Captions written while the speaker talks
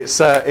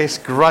It's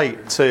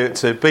great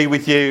to be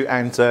with you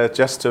and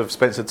just to have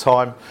spent some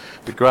time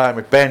with Graham,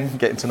 with Ben,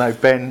 getting to know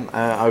Ben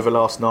over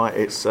last night.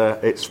 It's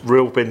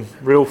been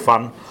real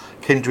fun,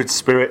 kindred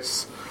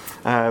spirits,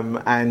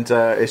 and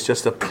it's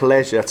just a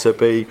pleasure to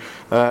be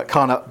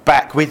kind of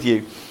back with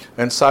you.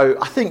 And so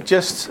I think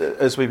just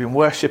as we've been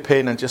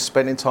worshipping and just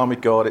spending time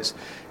with God,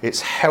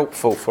 it's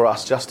helpful for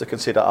us just to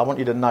consider. I want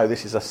you to know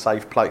this is a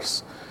safe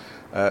place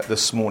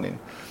this morning.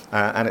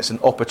 And it's an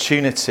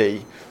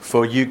opportunity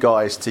for you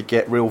guys to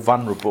get real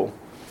vulnerable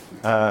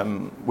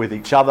with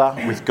each other,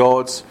 with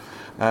God,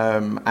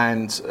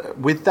 and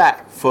with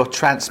that, for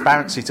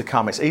transparency to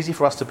come. It's easy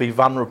for us to be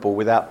vulnerable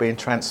without being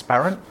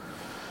transparent.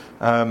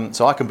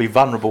 So I can be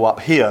vulnerable up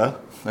here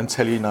and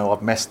tell you,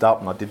 I've messed up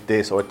and I did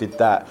this or I did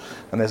that.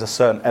 And there's a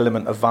certain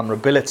element of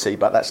vulnerability,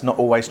 but that's not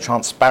always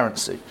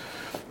transparency.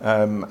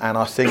 And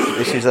I think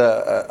this is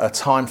a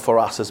time for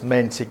us as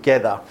men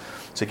together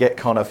to get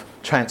kind of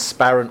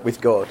transparent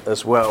with God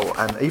as well.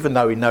 And even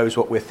though he knows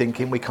what we're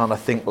thinking, we kind of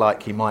think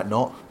like he might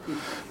not.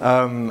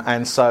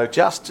 And so I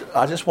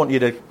just want you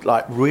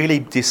to really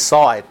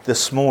decide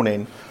this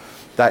morning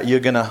that you're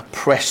going to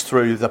press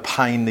through the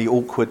pain, the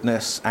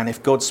awkwardness, and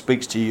if God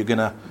speaks to you,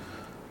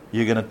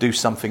 you're going to do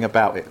something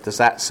about it. Does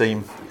that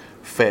seem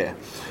fair?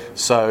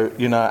 So,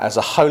 as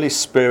the Holy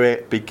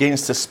Spirit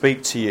begins to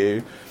speak to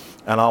you,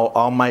 and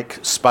I'll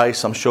make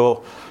space, I'm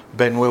sure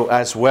Ben will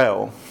as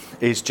well,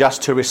 is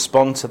just to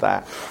respond to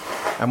that.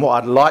 And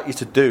what I'd like you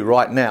to do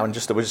right now, and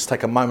we'll just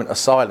take a moment of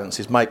silence,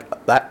 is make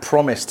that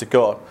promise to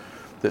God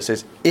that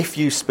says, if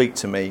you speak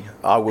to me,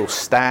 I will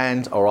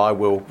stand, or I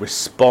will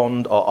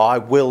respond, or I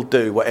will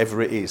do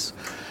whatever it is.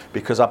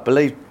 Because I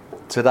believe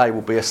today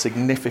will be a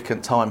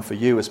significant time for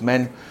you as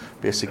men,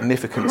 be a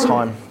significant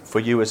time for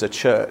you as a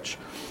church.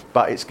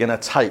 But it's going to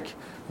take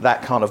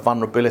that kind of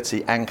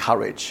vulnerability and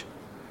courage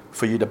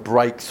for you to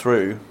break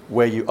through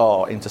where you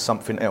are into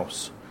something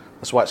else.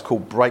 That's why it's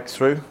called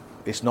breakthrough.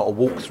 It's not a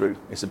walkthrough,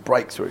 it's a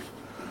breakthrough.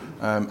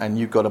 And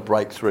you've got to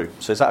break through.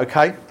 So is that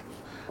okay?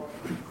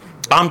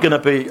 I'm going to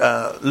be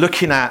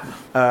looking at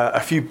a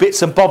few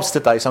bits and bobs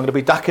today. So I'm going to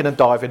be ducking and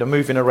diving and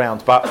moving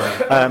around. But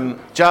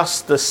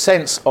just the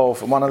sense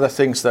of one of the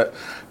things that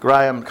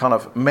Graham kind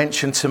of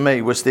mentioned to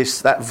me was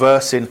that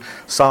verse in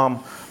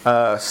Psalm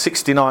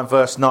 69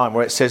 verse 9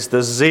 where it says,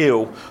 the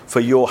zeal for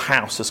your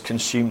house has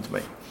consumed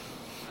me.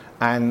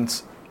 And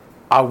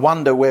I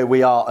wonder where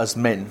we are as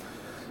men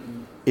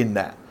in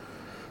that.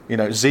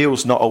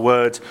 Zeal's not a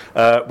word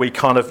we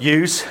kind of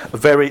use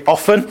very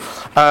often,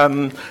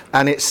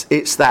 and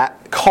it's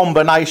that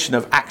combination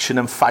of action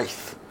and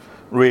faith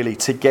really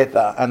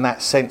together, and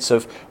that sense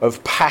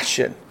of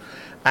passion.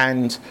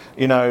 And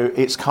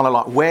it's kind of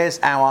like, where's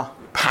our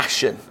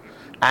passion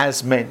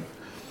as men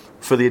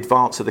for the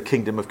advance of the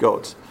kingdom of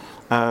God?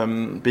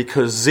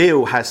 Because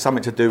zeal has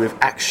something to do with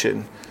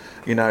action.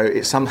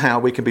 It's somehow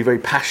we can be very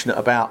passionate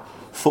about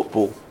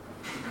football.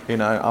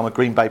 I'm a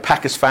Green Bay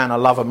Packers fan. I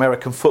love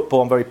American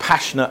football. I'm very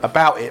passionate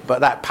about it. But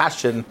that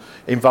passion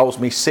involves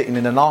me sitting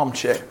in an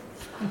armchair.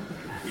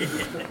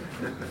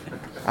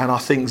 And I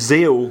think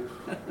zeal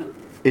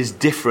is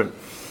different.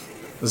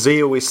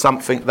 Zeal is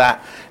something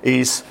that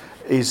is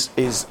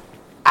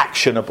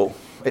actionable.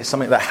 It's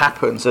something that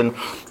happens. And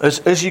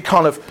as you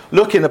kind of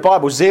look in the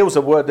Bible, zeal's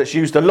a word that's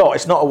used a lot.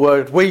 It's not a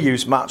word we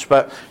use much,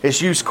 but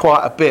it's used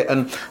quite a bit.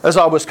 And as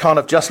I was kind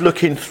of just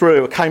looking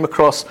through, I came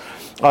across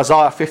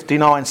Isaiah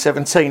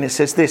 59:17. It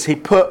says this: he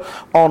put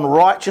on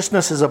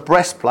righteousness as a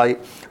breastplate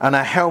and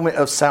a helmet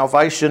of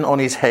salvation on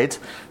his head.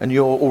 And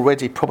you're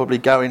already probably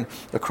going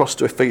across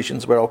to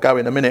Ephesians, where I'll go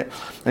in a minute.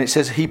 And it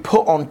says he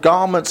put on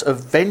garments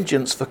of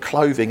vengeance for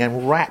clothing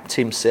and wrapped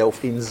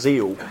himself in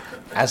zeal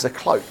as a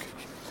cloak.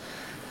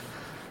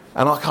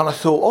 And I kind of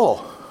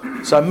thought,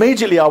 so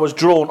immediately I was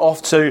drawn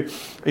off to,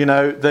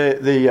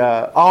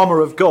 the armour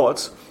of God,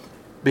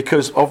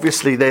 because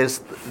obviously there's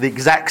the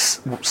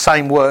exact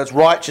same words,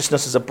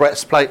 righteousness as a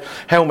breastplate,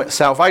 helmet,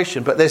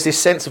 salvation, but there's this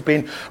sense of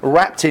being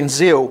wrapped in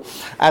zeal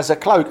as a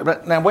cloak.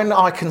 Now, when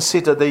I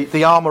consider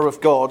the armour of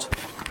God,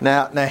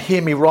 now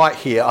hear me right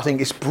here, I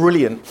think it's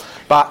brilliant,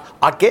 but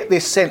I get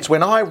this sense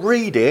when I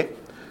read it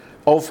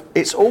of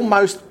it's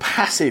almost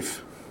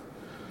passive.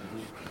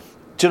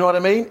 Do you know what I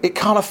mean? It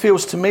kind of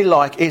feels to me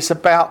like it's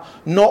about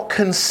not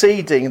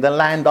conceding the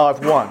land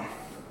I've won.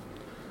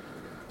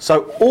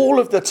 So all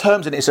of the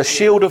terms in it's a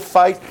shield of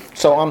faith.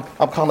 So I'm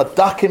kind of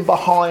ducking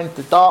behind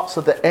the darts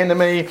of the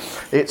enemy.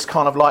 It's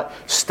kind of like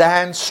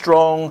stand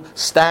strong,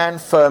 stand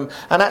firm.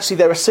 And actually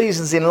there are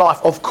seasons in life,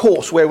 of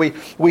course, where we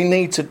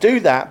need to do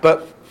that.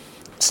 But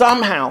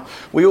somehow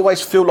we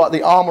always feel like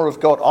the armour of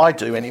God, I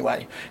do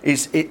anyway,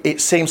 it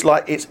seems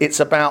like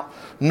it's about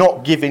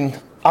not giving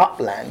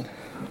up land.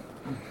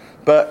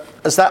 But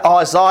as that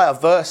Isaiah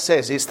verse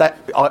says, it's that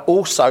I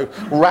also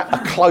wrap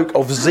a cloak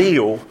of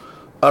zeal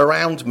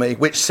around me,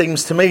 which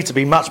seems to me to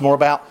be much more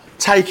about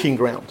taking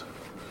ground.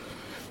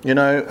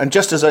 And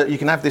just as you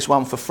can have this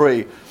one for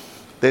free,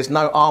 there's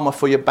no armour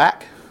for your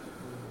back.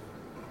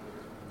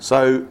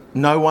 So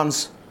no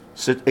one's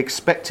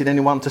expecting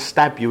anyone to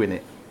stab you in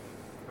it.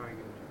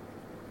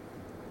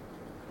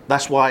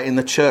 That's why in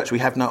the church we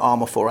have no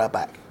armour for our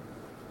back.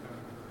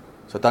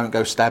 So don't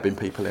go stabbing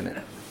people in it.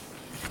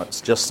 That's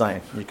just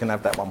saying. You can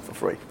have that one for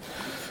free.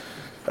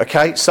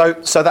 Okay, so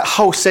that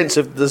whole sense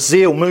of the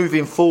zeal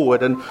moving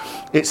forward, and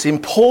it's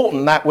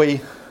important that we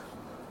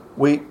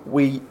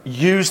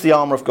use the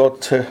armour of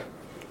God to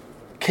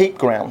keep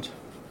ground.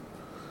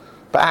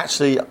 But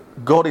actually,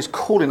 God is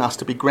calling us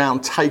to be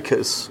ground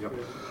takers,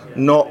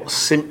 not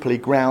simply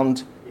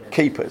ground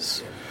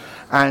keepers.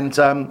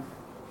 And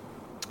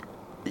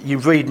you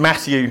read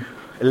Matthew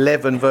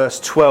 11,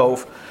 verse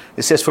 12.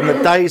 It says, from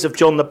the days of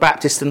John the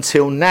Baptist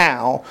until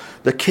now,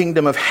 the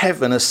kingdom of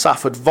heaven has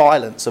suffered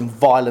violence, and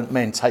violent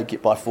men take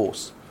it by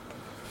force.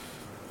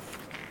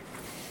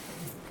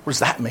 What does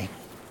that mean?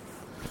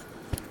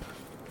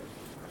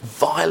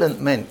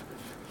 Violent men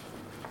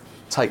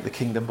take the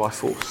kingdom by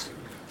force.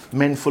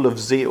 Men full of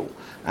zeal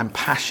and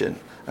passion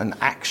and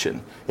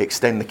action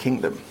extend the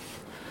kingdom.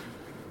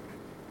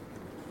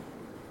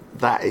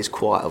 That is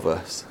quite a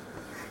verse.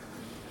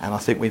 And I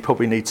think we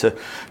probably need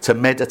to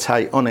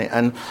meditate on it.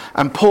 And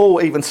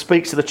Paul even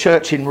speaks to the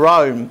church in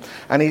Rome,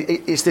 and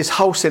it's this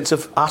whole sense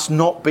of us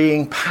not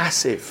being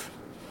passive.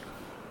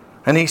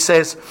 And he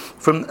says,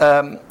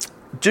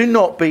 do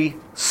not be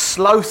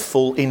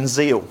slothful in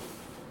zeal,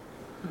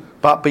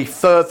 but be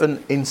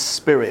fervent in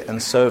spirit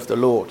and serve the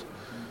Lord.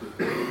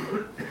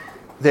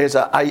 There's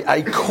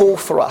a call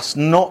for us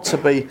not to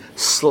be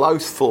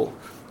slothful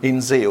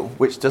in zeal,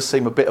 which does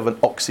seem a bit of an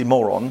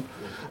oxymoron,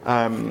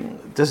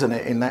 doesn't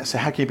it? In that, so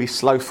how can you be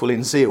slothful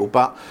in zeal?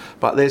 But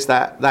there's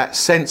that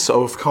sense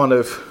of kind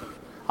of,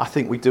 I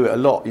think we do it a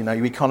lot. You know,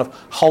 we kind of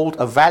hold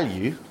a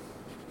value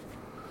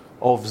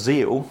of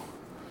zeal,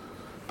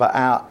 but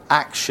our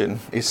action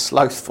is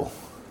slothful.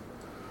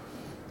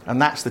 And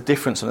that's the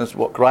difference, and that's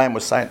what Graham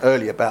was saying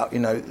earlier about, you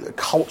know,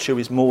 culture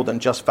is more than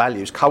just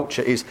values.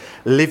 Culture is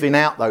living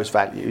out those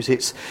values.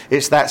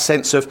 It's that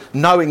sense of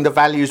knowing the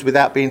values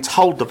without being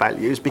told the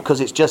values,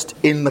 because it's just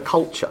in the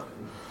culture.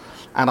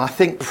 And I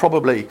think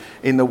probably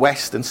in the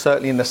West, and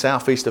certainly in the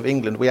southeast of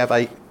England, we have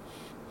a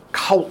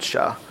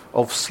culture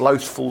of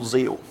slothful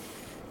zeal.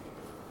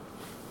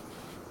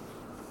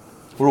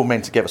 We're all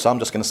men together, so I'm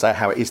just going to say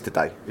how it is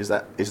today. Is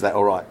that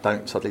all right?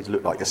 Don't suddenly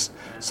look like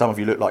some of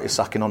you look like you're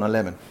sucking on a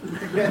lemon.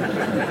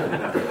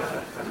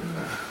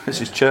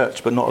 This is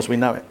church, but not as we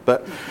know it.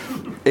 But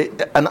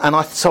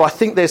so I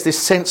think there's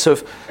this sense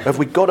of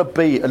we've got to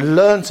be and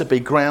learn to be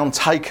ground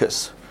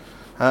takers.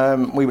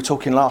 We were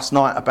talking last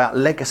night about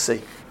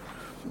legacy,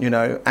 you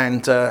know,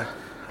 and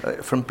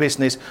from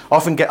business. I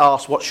often get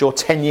asked, "What's your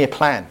 10-year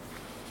plan?"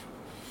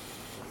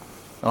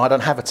 And I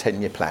don't have a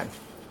 10-year plan.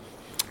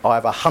 I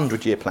have a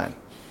 100-year plan.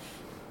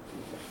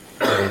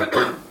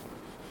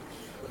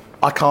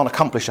 I can't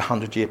accomplish a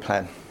 100-year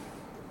plan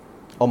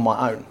on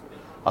my own.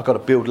 I've got to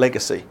build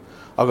legacy.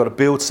 I've got to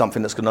build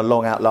something that's going to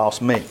long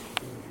outlast me.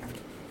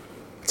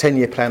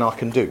 10-year plan I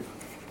can do.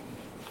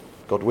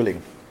 God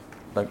willing.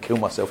 Don't kill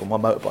myself on my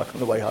motorbike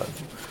on the way home.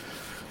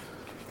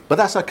 But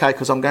that's okay,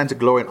 because I'm going to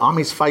glory. I'm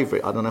his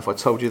favourite. I don't know if I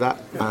told you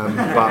that.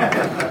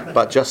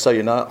 But just so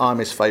you know, I'm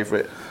his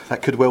favourite.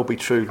 That could well be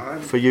true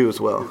for you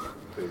as well.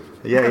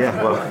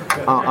 Yeah. Well,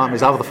 I'm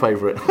his other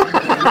favourite.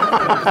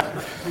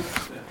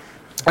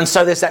 And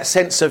so there's that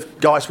sense of,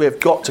 guys, we have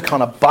got to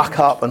kind of buck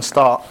up and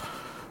start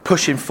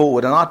pushing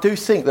forward. And I do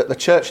think that the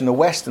church in the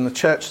West and the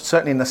church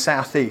certainly in the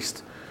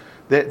Southeast,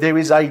 there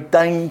is a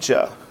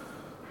danger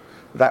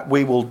that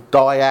we will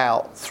die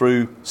out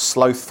through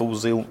slothful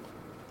zeal,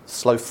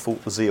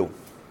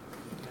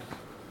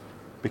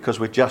 because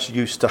we're just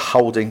used to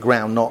holding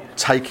ground, not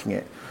taking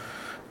it.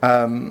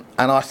 And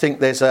I think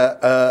there's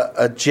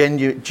a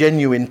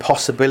genuine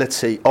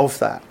possibility of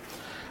that.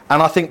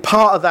 And I think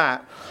part of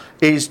that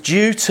is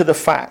due to the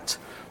fact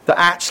that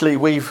actually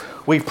we've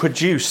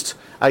produced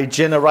a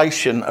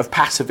generation of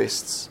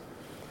pacifists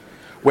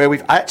where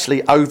we've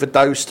actually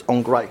overdosed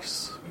on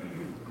grace.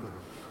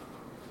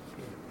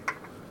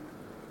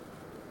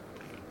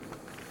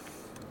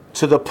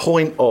 To the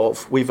point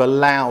of we've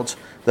allowed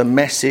the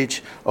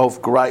message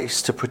of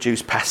grace to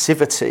produce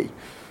passivity.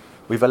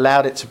 We've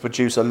allowed it to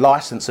produce a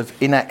license of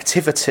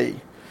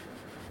inactivity,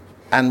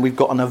 and we've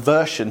got an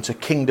aversion to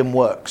kingdom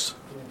works.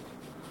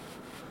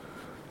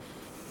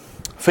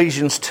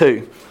 Ephesians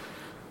 2,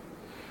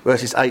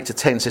 verses 8 to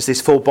 10 says this,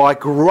 "For by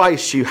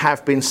grace you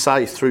have been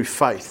saved through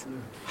faith."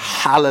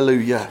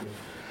 Hallelujah.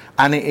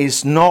 "And it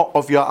is not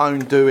of your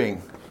own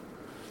doing."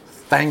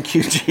 Thank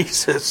you,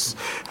 Jesus.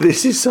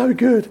 This is so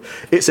good.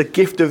 "It's a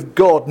gift of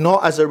God,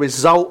 not as a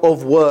result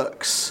of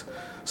works,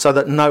 so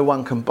that no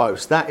one can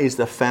boast." That is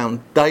the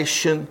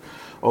foundation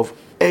of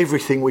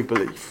everything we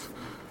believe.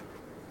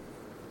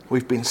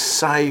 We've been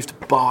saved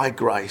by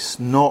grace,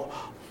 not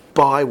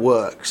by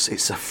works.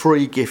 It's a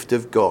free gift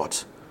of God.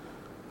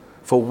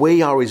 "For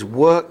we are his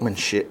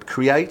workmanship,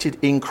 created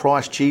in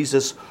Christ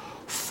Jesus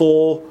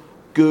for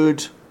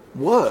good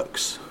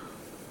works."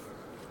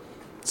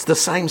 It's the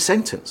same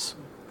sentence.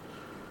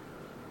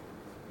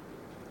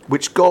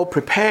 "Which God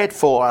prepared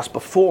for us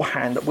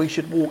beforehand that we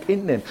should walk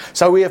in them."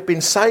 So we have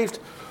been saved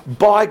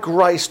by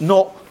grace,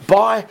 not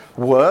by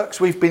works.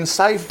 We've been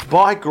saved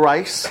by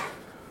grace,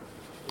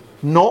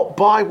 not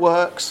by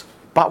works,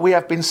 but we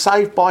have been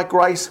saved by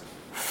grace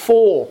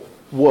for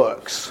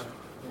works.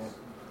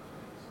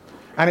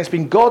 And it's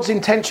been God's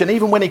intention,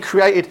 even when he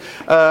created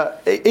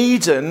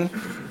Eden,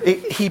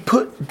 he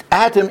put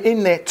Adam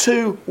in there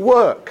to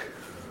work.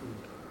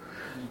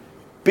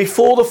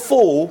 Before the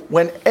fall,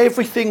 when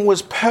everything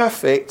was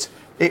perfect,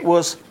 it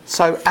was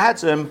so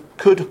Adam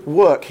could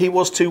work. He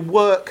was to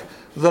work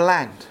the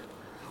land.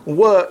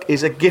 Work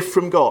is a gift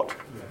from God.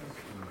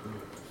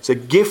 It's a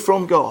gift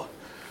from God.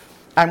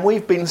 And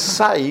we've been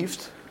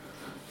saved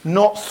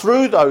not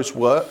through those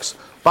works,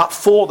 but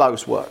for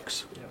those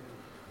works.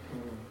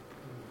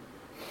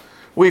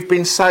 We've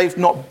been saved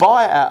not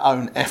by our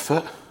own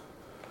effort,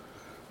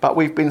 but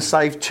we've been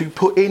saved to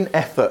put in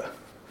effort.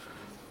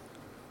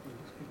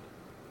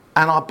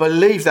 And I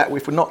believe that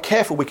if we're not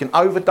careful, we can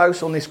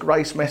overdose on this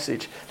grace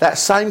message. That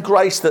same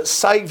grace that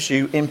saves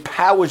you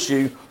empowers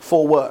you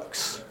for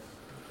works.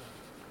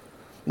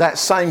 That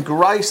same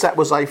grace that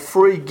was a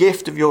free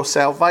gift of your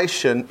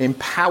salvation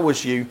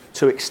empowers you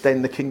to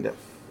extend the kingdom.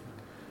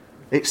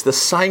 It's the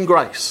same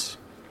grace.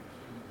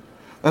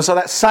 And so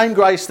that same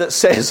grace that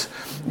says,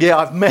 yeah,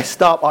 I've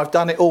messed up, I've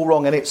done it all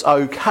wrong and it's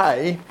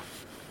okay,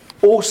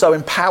 also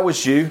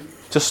empowers you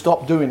to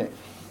stop doing it.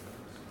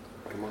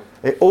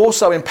 It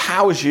also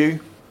empowers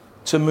you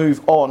to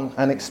move on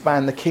and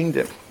expand the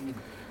kingdom.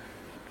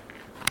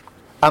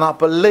 And I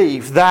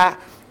believe that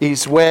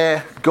is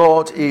where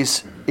God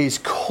is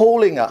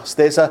calling us.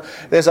 There's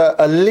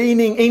a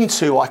leaning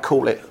into, I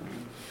call it,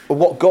 of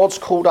what God's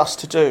called us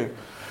to do.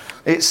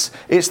 It's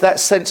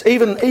that sense,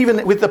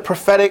 even with the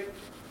prophetic,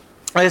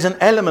 there's an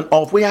element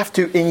of we have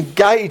to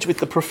engage with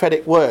the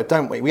prophetic word,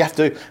 don't we? We have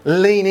to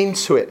lean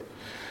into it.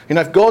 You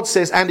know, if God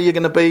says, Andy, you're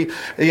going to be,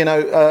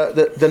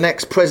 the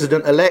next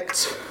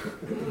president-elect,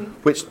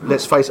 which,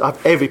 let's face it, I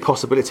have every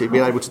possibility of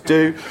being able to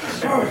do.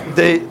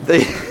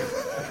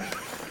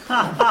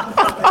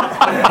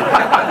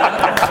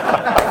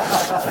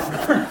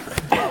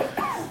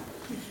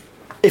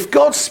 If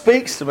God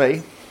speaks to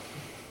me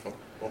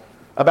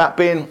about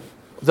being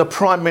the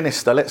Prime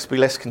Minister, let's be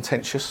less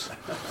contentious,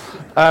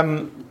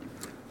 and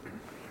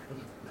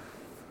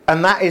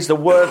that is the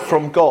word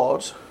from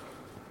God,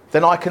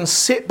 then I can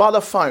sit by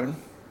the phone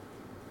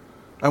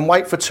and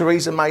wait for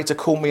Theresa May to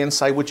call me and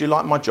say, would you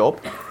like my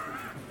job?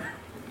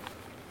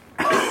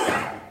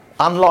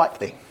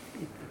 Unlikely.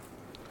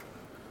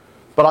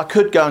 But I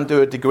could go and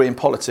do a degree in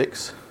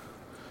politics.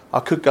 I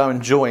could go and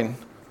join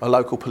a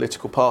local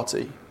political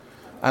party.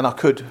 And I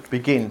could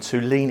begin to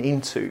lean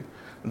into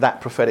that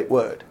prophetic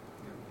word.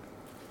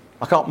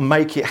 I can't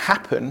make it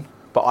happen,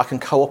 but I can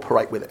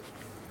cooperate with it.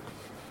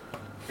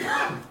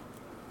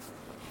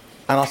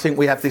 And I think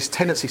we have this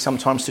tendency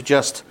sometimes to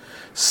just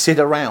sit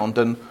around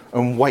and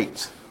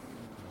wait.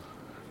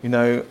 You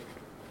know,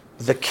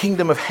 the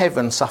kingdom of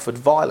heaven suffered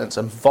violence,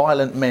 and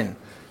violent men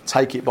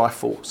take it by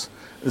force.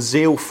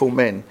 Zealful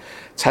men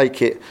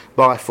take it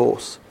by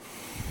force.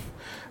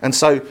 And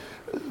so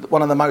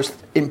one of the most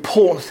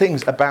important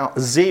things about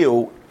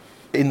zeal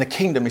in the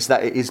kingdom is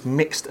that it is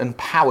mixed and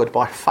powered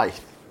by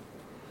faith.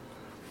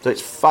 So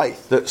it's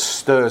faith that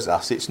stirs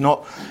us. It's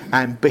not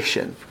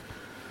ambition.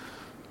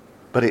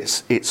 But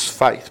it's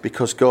faith,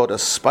 because God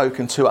has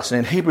spoken to us. And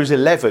in Hebrews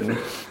 11,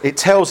 it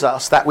tells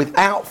us that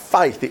without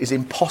faith, it is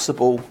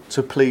impossible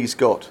to please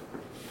God.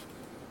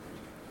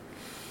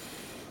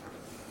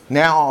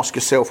 Now ask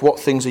yourself, what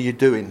things are you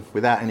doing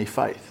without any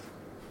faith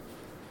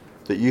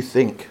that you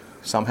think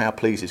somehow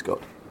pleases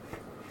God?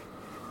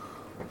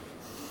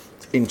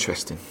 It's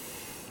interesting.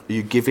 Are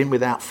you giving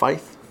without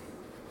faith,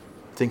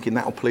 thinking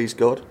that will please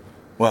God?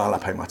 Well, I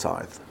pay my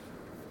tithe.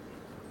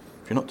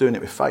 If you're not doing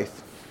it with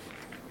faith,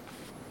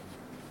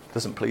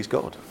 doesn't please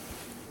God.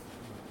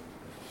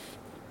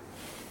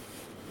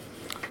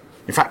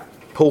 In fact,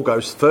 Paul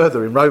goes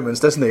further in Romans,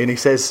 doesn't he? And he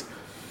says,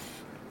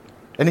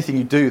 anything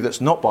you do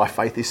that's not by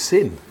faith is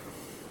sin.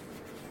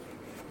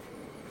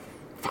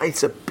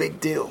 Faith's a big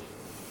deal.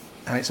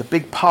 And it's a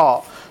big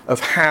part of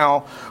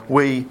how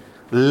we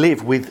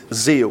live with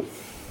zeal.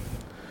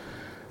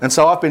 And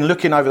so I've been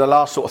looking over the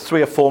last sort of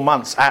 3 or 4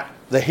 months at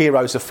the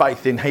heroes of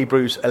faith in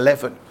Hebrews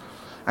 11.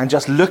 And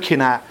just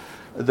looking at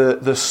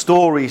the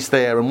stories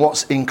there and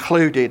what's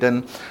included.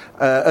 And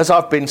as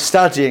I've been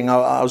studying,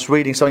 I was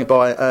reading something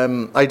by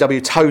A.W.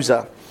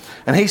 Tozer,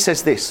 and he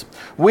says this: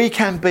 we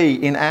can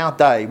be in our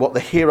day what the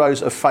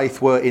heroes of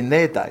faith were in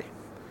their day,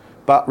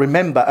 but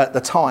remember at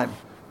the time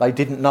they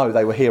didn't know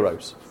they were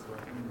heroes.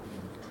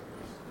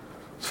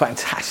 It's a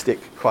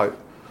fantastic quote.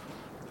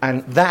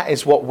 And that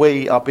is what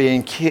we are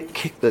being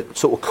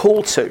sort of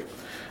called to.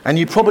 And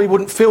you probably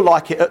wouldn't feel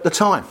like it at the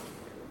time.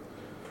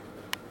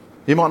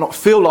 You might not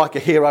feel like a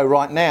hero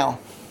right now,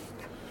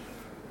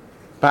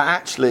 but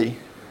actually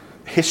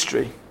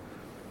history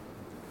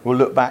will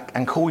look back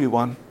and call you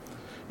one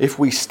if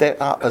we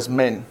step up as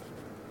men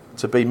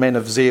to be men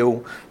of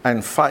zeal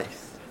and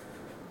faith.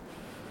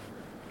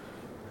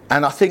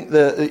 And I think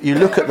that you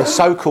look at the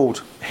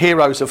so-called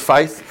heroes of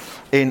faith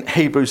in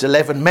Hebrews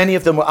 11, many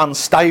of them were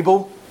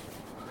unstable.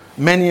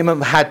 Many of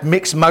them had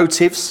mixed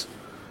motives,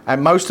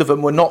 and most of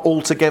them were not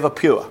altogether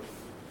pure.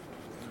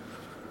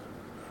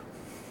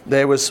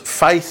 There was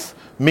faith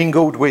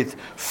mingled with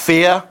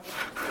fear.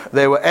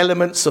 There were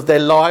elements of their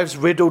lives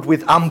riddled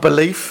with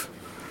unbelief.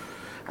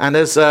 And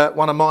as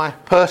one of my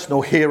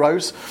personal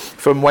heroes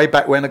from way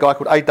back when, a guy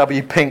called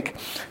A.W. Pink,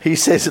 he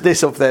says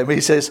this of them.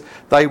 He says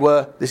they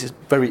were, this is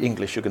very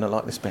English, you're going to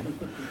like this, Ben.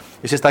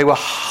 He says they were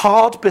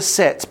hard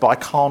beset by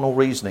carnal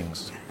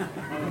reasonings.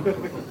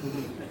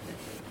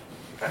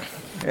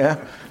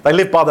 Yeah, they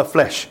lived by the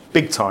flesh,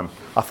 big time,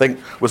 I think,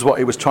 was what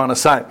he was trying to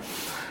say.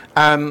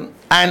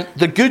 And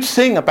the good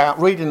thing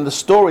about reading the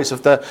stories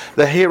of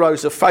the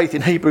heroes of faith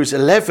in Hebrews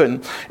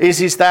 11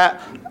 is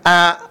that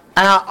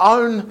our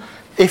own,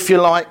 if you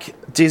like,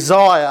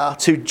 desire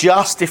to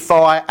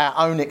justify our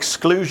own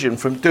exclusion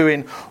from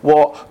doing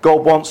what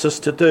God wants us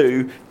to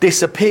do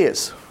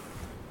disappears.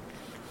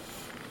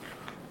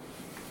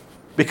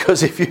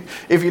 Because if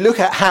you look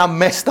at how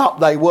messed up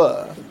they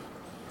were,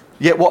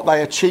 yet what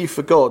they achieved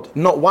for God,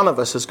 not one of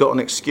us has got an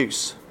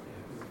excuse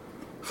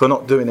for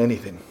not doing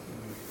anything.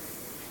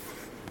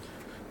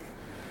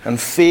 And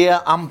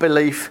fear,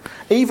 unbelief,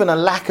 even a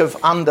lack of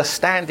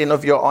understanding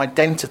of your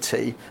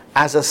identity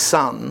as a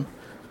son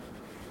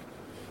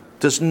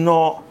does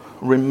not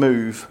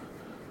remove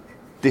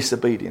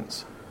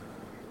disobedience.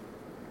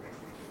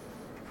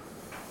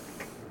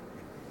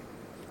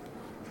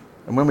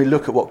 And when we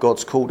look at what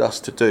God's called us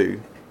to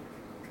do,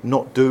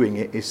 not doing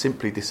it is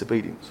simply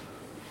disobedience.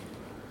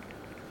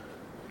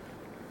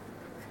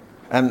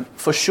 And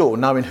for sure,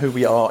 knowing who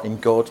we are in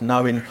God,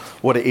 knowing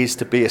what it is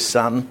to be a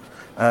son,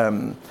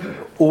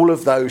 all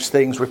of those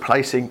things,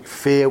 replacing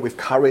fear with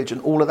courage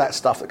and all of that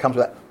stuff that comes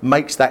with that,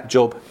 makes that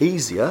job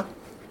easier.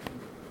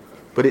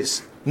 But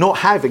it's not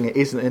having it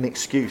isn't an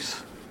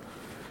excuse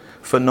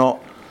for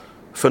not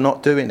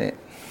doing it.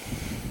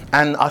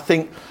 And I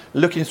think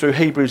looking through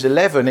Hebrews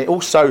 11, it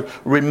also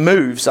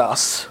removes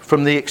us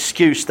from the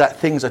excuse that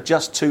things are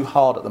just too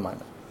hard at the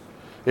moment.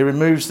 It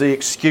removes the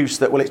excuse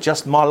that, well, it's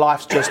just my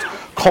life's just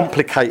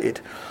complicated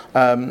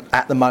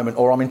at the moment,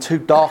 or I'm in too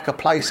dark a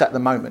place at the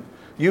moment.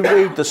 You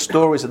read the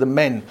stories of the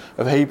men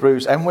of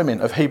Hebrews and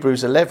women of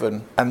Hebrews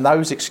 11, and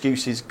those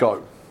excuses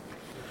go.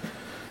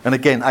 And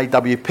again,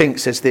 A.W. Pink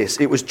says this: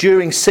 it was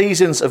during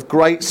seasons of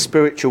great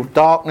spiritual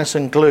darkness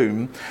and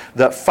gloom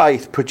that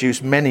faith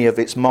produced many of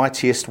its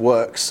mightiest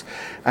works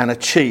and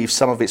achieved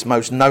some of its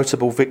most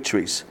notable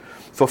victories.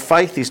 For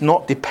faith is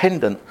not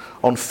dependent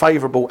on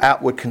favourable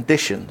outward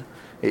condition.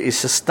 It is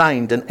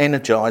sustained and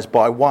energised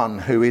by one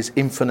who is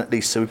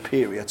infinitely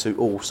superior to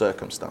all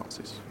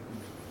circumstances.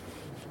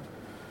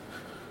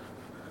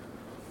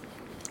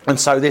 And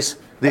so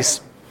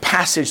this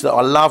passage that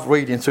I love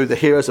reading through the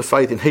heroes of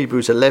faith in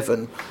Hebrews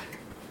 11,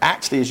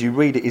 actually as you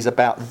read it, is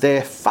about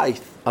their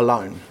faith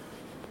alone.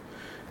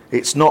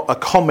 It's not a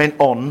comment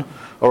on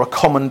or a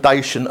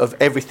commendation of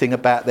everything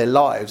about their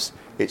lives.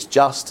 It's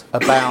just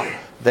about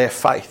their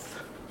faith.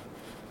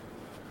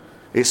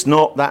 It's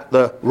not that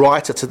the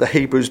writer to the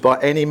Hebrews by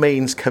any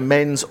means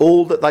commends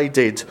all that they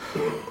did,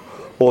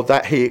 or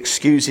that he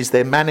excuses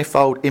their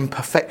manifold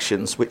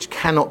imperfections which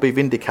cannot be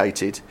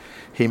vindicated.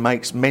 He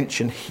makes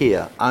mention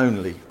here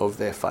only of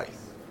their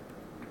faith.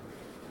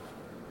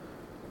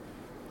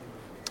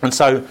 And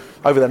so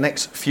over the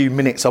next few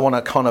minutes I want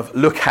to kind of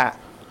look at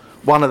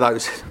one of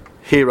those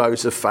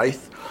heroes of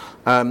faith,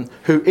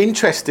 who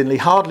interestingly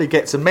hardly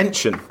gets a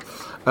mention,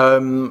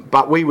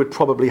 but we would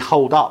probably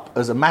hold up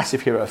as a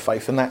massive hero of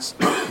faith, and that's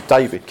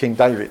David, King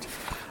David.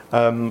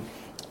 And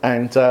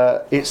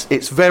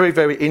it's very,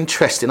 very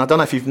interesting. I don't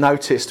know if you've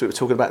noticed, we were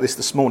talking about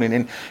this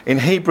morning, in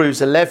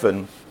Hebrews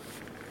 11,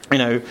 you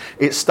know,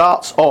 it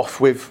starts off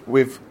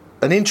with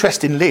an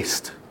interesting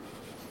list,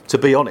 to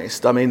be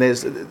honest. I mean,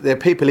 there are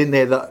people in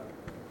there that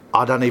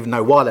I don't even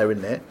know why they're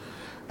in there.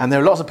 And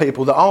there are lots of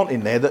people that aren't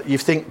in there that you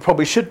think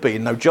probably should be.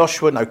 No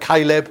Joshua, no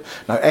Caleb,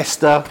 no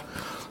Esther.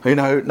 You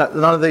know,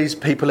 none of these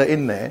people are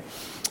in there.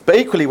 But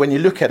equally, when you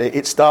look at it,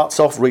 it starts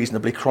off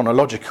reasonably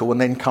chronological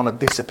and then kind of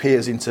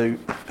disappears into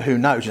who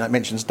knows. You know, it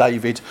mentions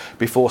David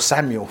before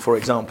Samuel, for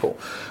example.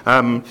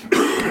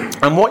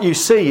 And what you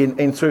see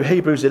in through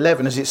Hebrews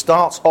 11 is it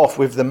starts off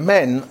with the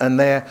men and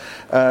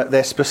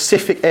their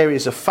specific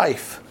areas of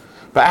faith.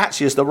 But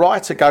actually, as the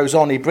writer goes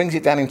on, he brings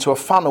it down into a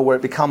funnel where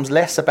it becomes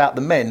less about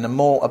the men and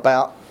more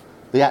about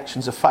the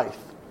actions of faith.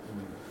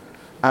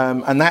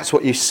 And that's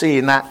what you see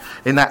in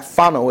that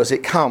funnel as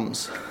it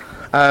comes.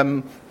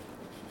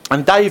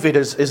 And David,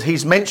 as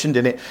he's mentioned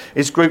in it,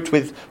 is grouped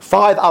with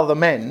 5 other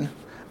men,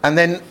 and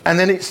then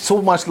it's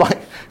almost like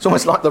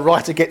the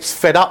writer gets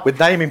fed up with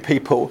naming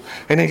people,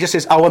 and he just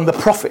says, "Oh, and the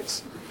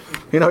prophets."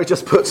 You know, he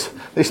just puts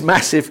this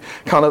massive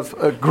kind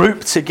of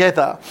group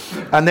together.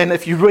 And then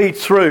if you read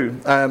through,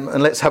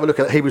 and let's have a look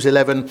at Hebrews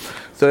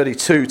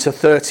 11:32 to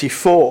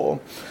 34.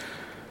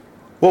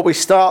 What we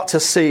start to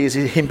see is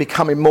him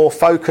becoming more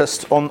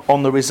focused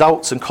on the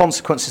results and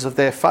consequences of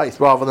their faith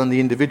rather than the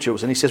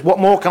individuals. And he says, "What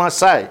more can I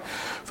say?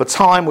 For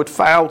time would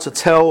fail to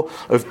tell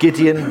of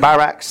Gideon,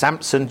 Barak,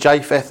 Samson,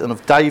 Japheth, and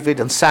of David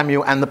and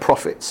Samuel and the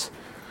prophets.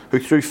 who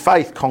through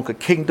faith conquered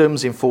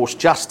kingdoms, enforced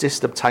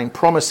justice, obtained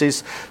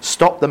promises,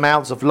 stopped the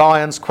mouths of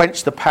lions,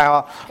 quenched the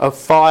power of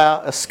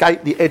fire,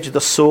 escaped the edge of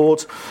the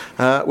sword,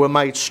 were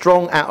made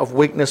strong out of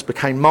weakness,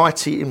 became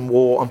mighty in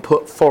war, and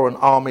put foreign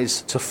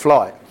armies to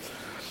flight.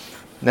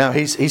 Now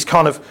he's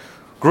kind of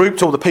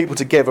grouped all the people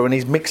together, and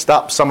he's mixed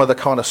up some of the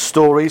kind of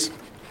stories.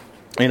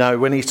 You know,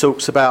 when he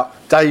talks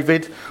about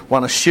David,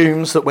 one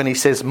assumes that when he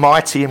says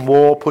mighty in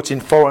war, putting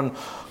foreign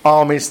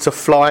armies to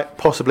flight,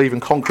 possibly even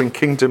conquering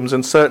kingdoms,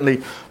 and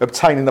certainly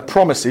obtaining the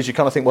promises, you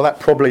kind of think, well, that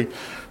probably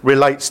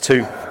relates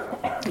to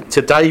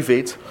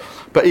David.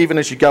 But even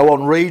as you go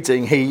on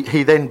reading,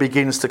 he then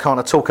begins to kind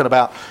of talking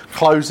about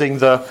closing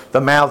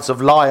the mouths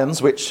of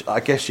lions, which I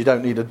guess you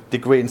don't need a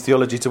degree in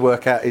theology to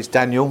work out is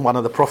Daniel, one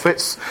of the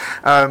prophets,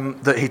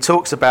 that he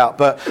talks about.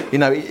 But, you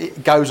know,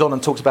 it goes on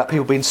and talks about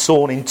people being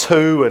sawn in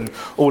two and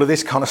all of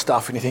this kind of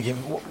stuff. And you're thinking,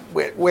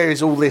 where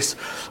is all this?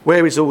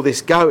 Where is all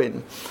this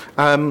going?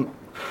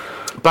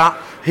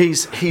 But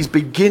he's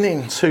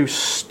beginning to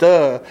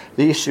stir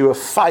the issue of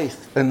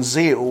faith and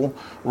zeal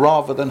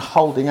rather than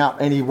holding up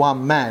any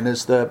one man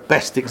as the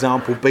best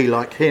example, be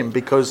like him,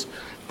 because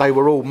they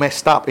were all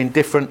messed up in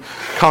different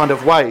kind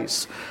of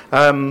ways.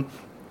 And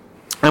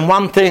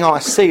one thing I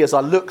see as I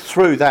look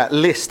through that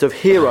list of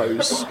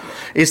heroes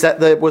is that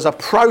there was a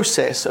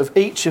process of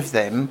each of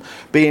them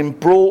being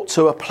brought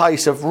to a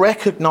place of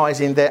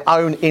recognising their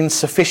own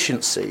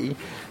insufficiency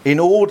in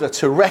order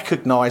to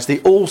recognise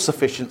the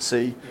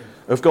all-sufficiency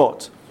of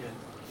God.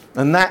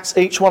 And that's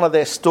each one of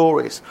their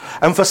stories.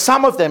 And for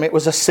some of them, it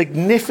was a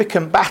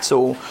significant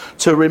battle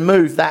to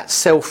remove that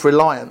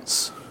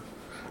self-reliance.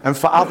 And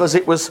for others,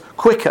 it was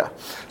quicker.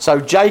 So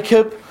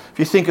Jacob, if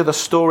you think of the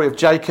story of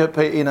Jacob,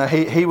 you know,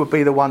 he would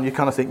be the one you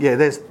kind of think, yeah,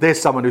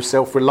 there's someone who's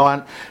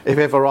self-reliant, if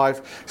ever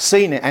I've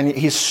seen it. And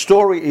his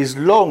story is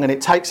long, and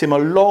it takes him a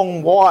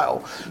long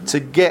while to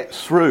get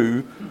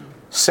through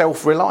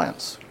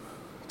self-reliance.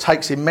 It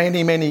takes him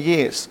many, many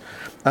years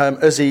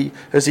as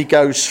he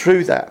goes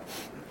through that.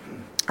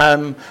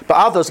 But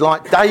others,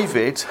 like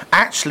David,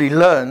 actually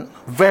learned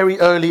very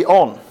early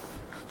on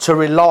to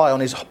rely on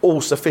his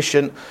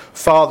all-sufficient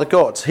Father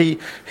God. He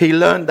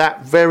learned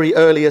that very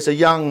early as a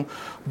young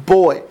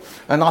boy.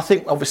 And I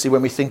think, obviously,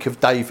 when we think of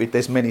David,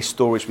 there's many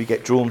stories we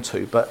get drawn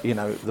to. But, you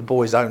know, the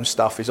boy's own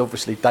stuff is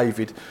obviously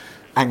David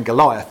and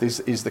Goliath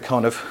is the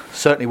kind of,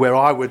 certainly where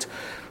I would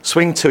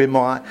swing to in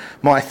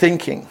my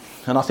thinking.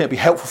 And I think it'd be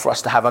helpful for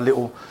us to have a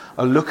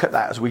look at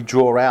that as we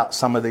draw out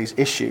some of these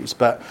issues.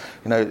 But,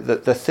 you know,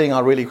 the thing I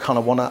really kind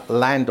of want to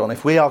land on,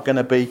 if we are going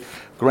to be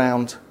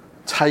ground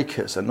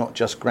takers and not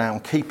just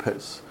ground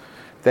keepers,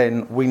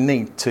 then we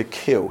need to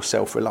kill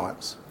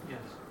self-reliance. Yes.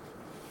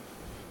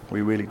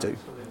 We really do.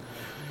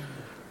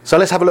 So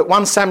let's have a look.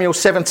 1 Samuel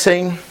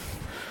 17,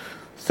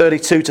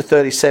 32 to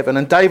 37.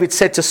 And David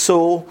said to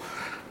Saul,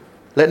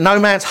 "Let no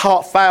man's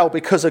heart fail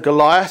because of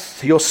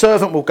Goliath. Your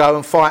servant will go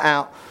and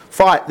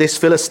fight this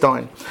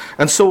Philistine."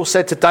 And Saul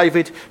said to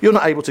David, "You're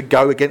not able to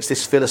go against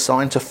this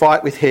Philistine to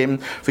fight with him,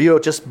 for you're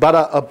just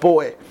but a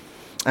boy,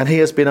 and he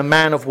has been a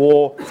man of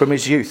war from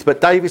his youth."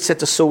 But David said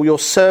to Saul, "Your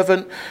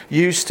servant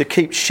used to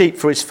keep sheep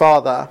for his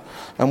father,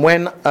 and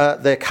when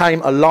there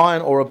came a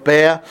lion or a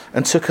bear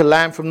and took a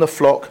lamb from the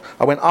flock,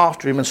 I went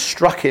after him and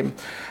struck him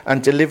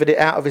and delivered it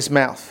out of his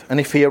mouth. And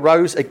if he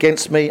arose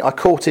against me, I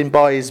caught him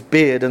by his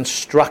beard and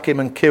struck him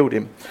and killed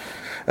him.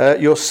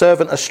 Your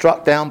servant has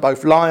struck down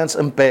both lions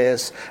and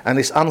bears, and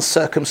this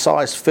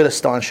uncircumcised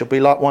Philistine shall be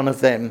like one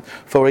of them,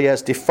 for he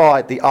has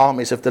defied the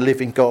armies of the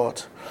living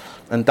God."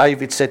 And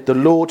David said, "The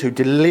Lord who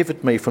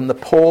delivered me from the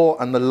paw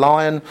and the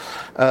lion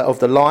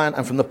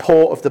and from the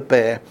paw of the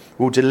bear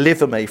will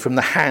deliver me from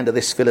the hand of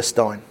this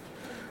Philistine."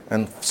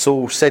 And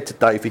Saul said to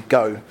David,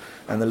 "Go,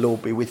 and the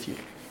Lord be with you."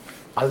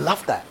 I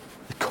love that,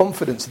 the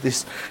confidence of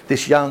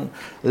this young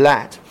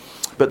lad.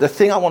 But the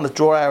thing I want to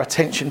draw our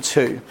attention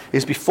to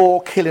is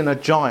before killing a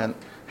giant,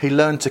 he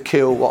learned to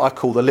kill what I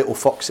call the little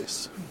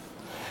foxes.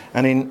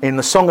 And in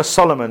the Song of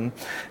Solomon,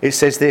 it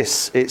says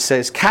this. It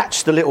says,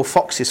 "Catch the little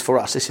foxes for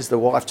us." This is the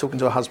wife talking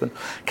to her husband.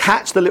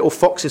 "Catch the little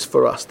foxes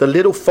for us, the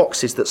little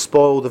foxes that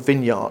spoil the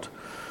vineyard,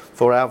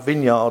 for our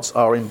vineyards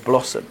are in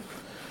blossom."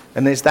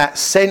 And there's that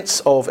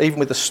sense of, even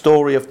with the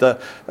story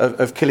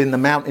of killing the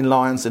mountain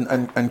lions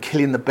and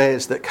killing the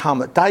bears that come,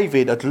 that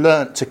David had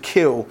learnt to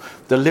kill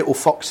the little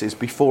foxes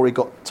before he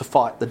got to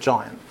fight the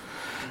giant.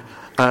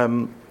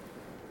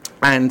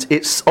 And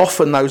it's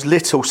often those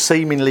little,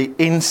 seemingly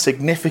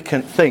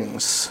insignificant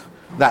things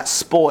that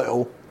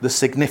spoil the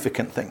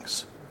significant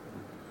things.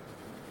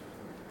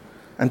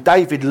 And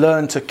David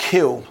learned to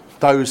kill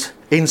those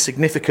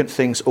insignificant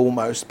things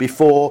almost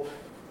before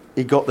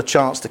he got the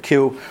chance to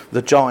kill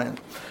the giant.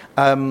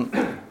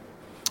 And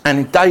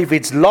in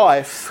David's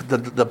life,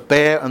 the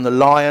bear and the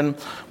lion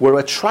were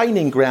a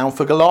training ground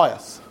for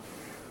Goliath.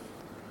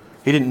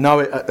 He didn't know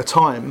it at the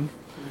time,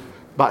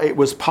 but it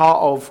was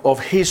part of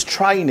his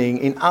training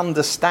in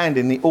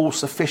understanding the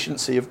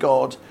all-sufficiency of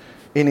God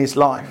in his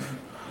life.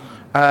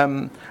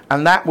 And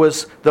that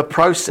was the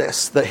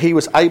process that he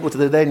was able to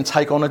then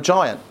take on a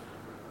giant.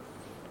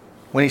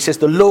 When he says,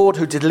 the Lord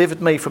who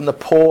delivered me from the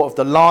paw of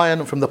the lion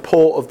and from the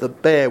paw of the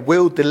bear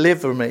will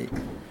deliver me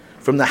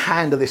from the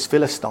hand of this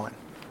Philistine.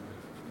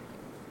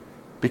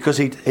 Because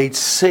he'd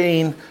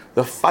seen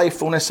the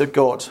faithfulness of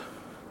God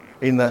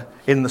in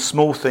the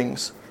small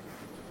things.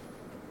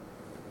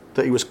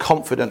 That he was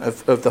confident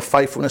of the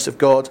faithfulness of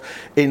God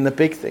in the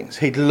big things.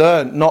 He'd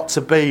learned not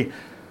to be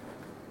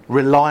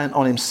reliant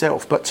on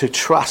himself, but to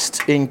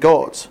trust in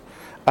God.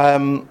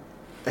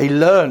 He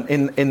learned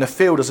in the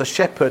field as a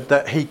shepherd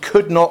that he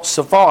could not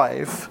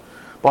survive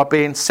by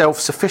being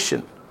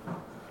self-sufficient.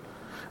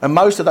 And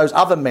most of those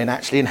other men,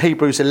 actually, in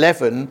Hebrews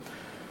 11,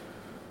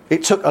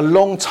 it took a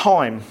long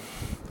time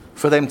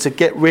for them to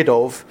get rid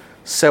of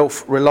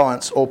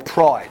self-reliance or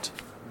pride.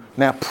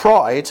 Now,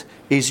 pride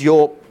is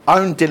your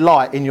own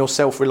delight in your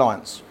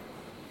self-reliance.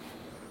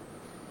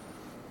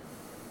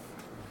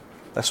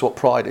 That's what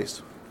pride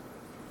is.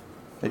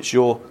 It's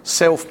your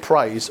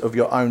self-praise of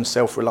your own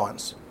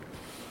self-reliance.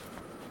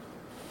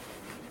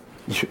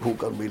 You've all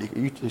gone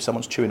really...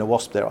 someone's chewing a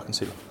wasp there, I can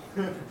see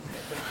them.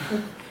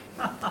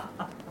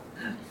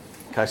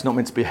 Okay, it's not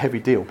meant to be a heavy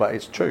deal, but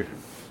it's true.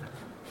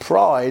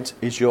 Pride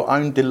is your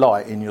own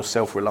delight in your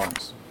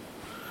self-reliance.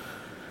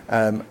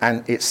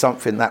 And it's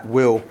something that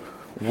will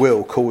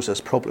cause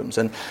us problems.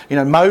 And,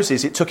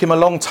 Moses, it took him a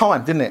long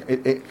time, didn't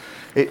it?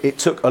 It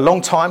took a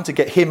long time to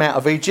get him out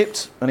of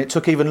Egypt, and it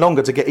took even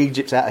longer to get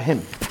Egypt out of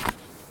him.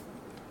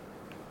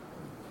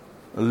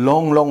 A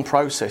long, long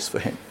process for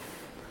him.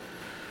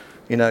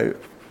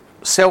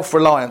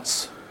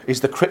 Self-reliance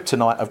is the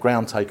kryptonite of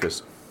ground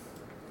takers.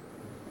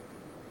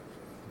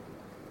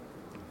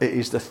 It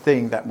is the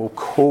thing that will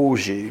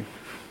cause you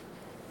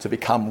to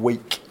become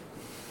weak.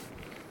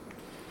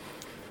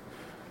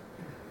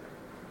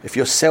 If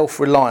you're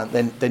self-reliant,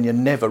 then you're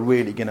never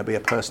really going to be a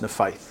person of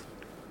faith.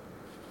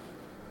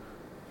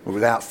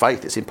 Without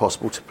faith, it's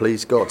impossible to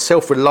please God.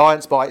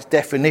 Self-reliance, by its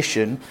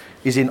definition,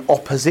 is in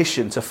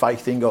opposition to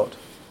faith in God.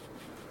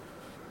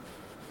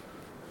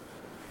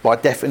 By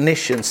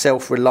definition,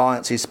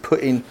 self-reliance is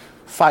putting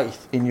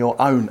faith in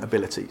your own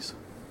abilities.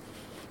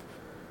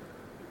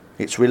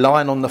 It's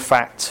relying on the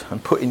fact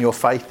and putting your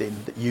faith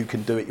in that you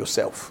can do it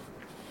yourself.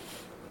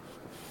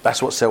 That's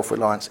what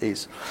self-reliance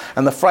is.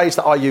 And the phrase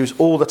that I use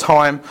all the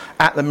time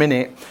at the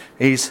minute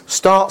is,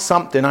 start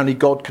something only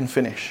God can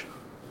finish.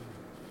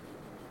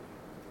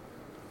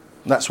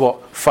 That's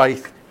what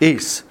faith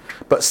is.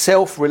 But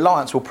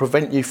self-reliance will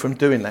prevent you from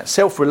doing that.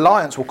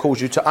 Self-reliance will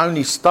cause you to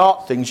only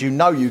start things you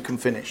know you can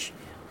finish.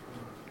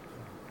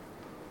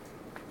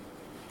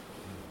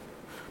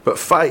 But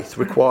faith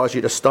requires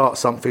you to start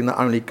something that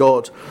only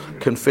God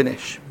can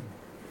finish.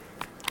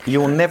 You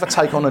will never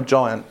take on a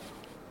giant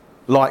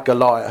like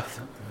Goliath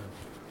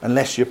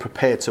unless you're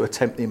prepared to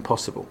attempt the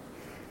impossible.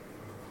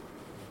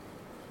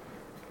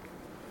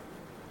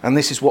 And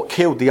this is what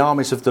killed the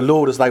armies of the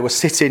Lord as they were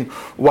sitting,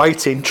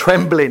 waiting,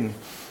 trembling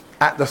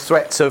at the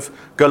threats of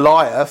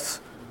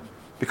Goliath,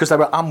 because they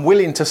were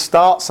unwilling to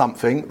start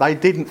something they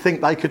didn't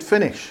think they could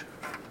finish.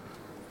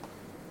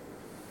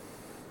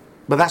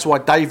 But that's why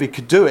David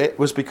could do it,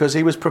 was because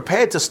he was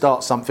prepared to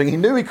start something he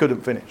knew he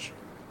couldn't finish.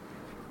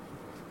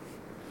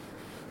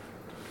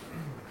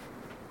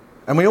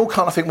 And we all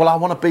kind of think, well, I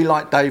want to be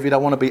like David, I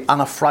want to be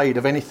unafraid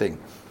of anything.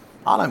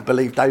 I don't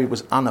believe David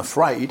was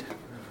unafraid.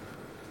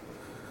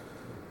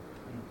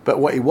 But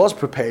what he was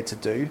prepared to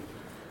do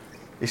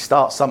is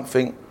start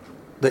something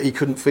that he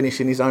couldn't finish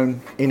in his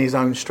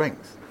own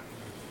strength.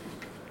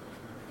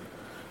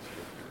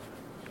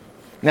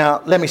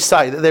 Now, let me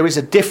say that there is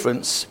a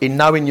difference in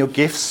knowing your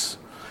gifts,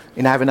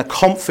 in having a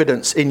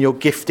confidence in your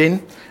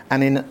gifting,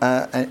 and in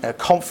a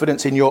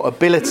confidence in your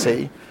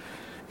ability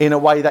in a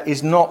way that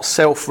is not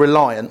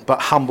self-reliant but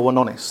humble and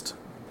honest.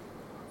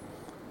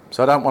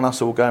 So I don't want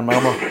us all going,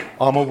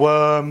 I'm a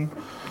worm,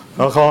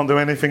 I can't do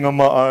anything on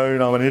my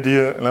own, I'm an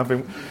idiot.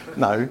 And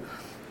no,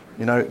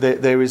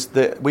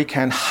 we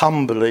can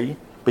humbly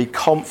be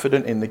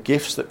confident in the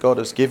gifts that God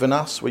has given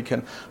us. We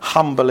can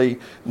humbly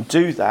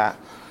do that,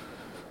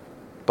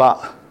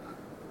 but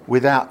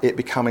without it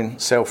becoming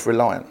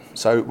self-reliant.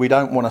 So we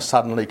don't want to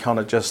suddenly kind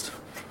of just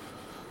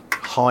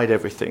hide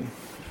everything.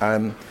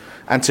 And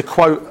to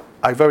quote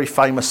a very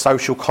famous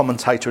social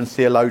commentator and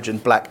theologian,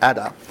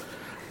 Blackadder,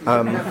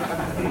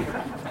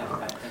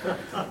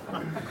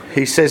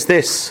 he says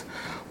this: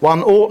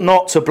 one ought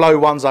not to blow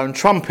one's own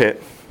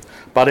trumpet,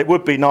 but it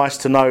would be nice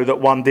to know that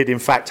one did in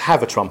fact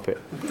have a trumpet.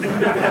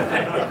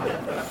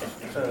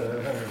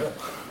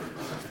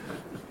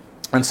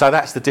 And so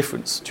that's the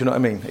difference. Do you know what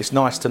I mean? It's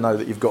nice to know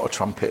that you've got a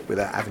trumpet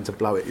without having to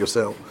blow it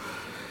yourself.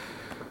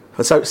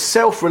 And so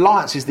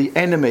self-reliance is the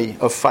enemy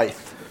of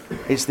faith.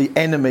 It's the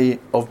enemy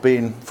of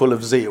being full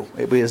of zeal.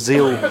 It'll be a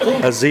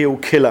zeal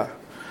killer.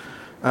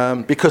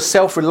 Because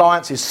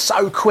self-reliance is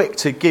so quick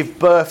to give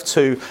birth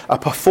to a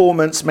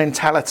performance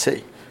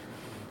mentality.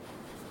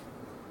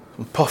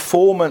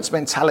 Performance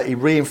mentality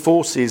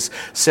reinforces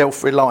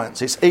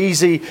self-reliance. It's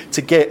easy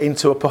to get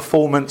into a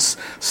performance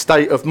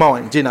state of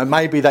mind.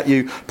 Maybe that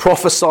you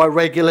prophesy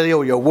regularly,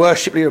 or you're a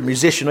worship leader, a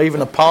musician, or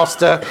even a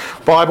pastor,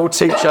 Bible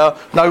teacher.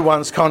 No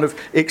one's kind of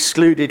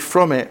excluded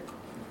from it.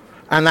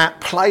 And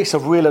that place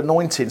of real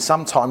anointing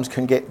sometimes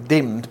can get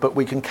dimmed, but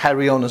we can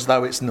carry on as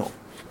though it's not.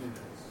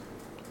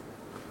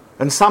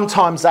 And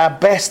sometimes our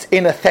best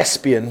inner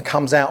thespian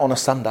comes out on a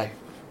Sunday,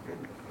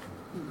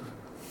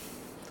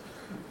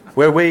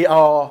 where we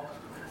are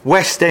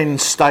West End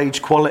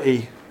stage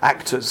quality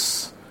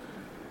actors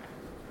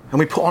and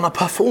we put on a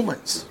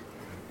performance.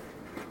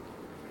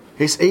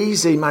 It's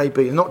easy,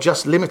 maybe, not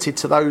just limited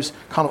to those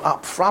kind of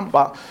up front,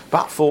 but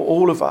for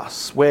all of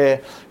us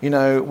where,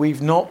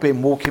 we've not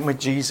been walking with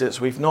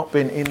Jesus, we've not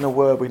been in the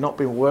Word, we've not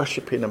been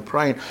worshipping and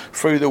praying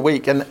through the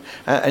week,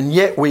 and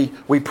yet we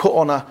put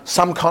on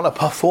some kind of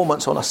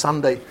performance on a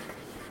Sunday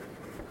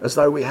as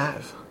though we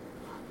have,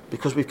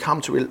 because we've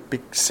come to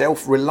be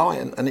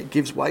self-reliant and it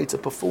gives way to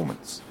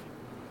performance.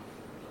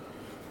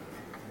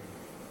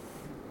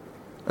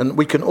 And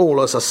we can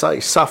all, as I say,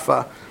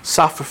 suffer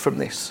from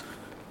this.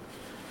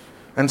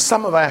 And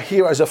some of our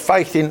heroes of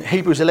faith in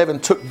Hebrews 11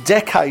 took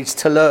decades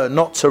to learn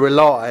not to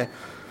rely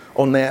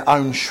on their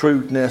own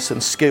shrewdness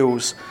and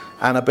skills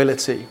and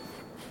ability.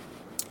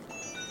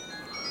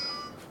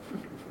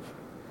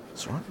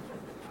 That's right.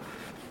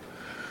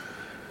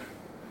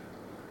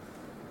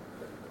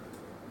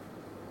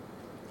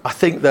 I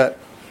think that,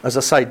 as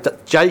I say,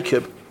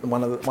 Jacob,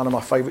 one of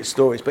my favourite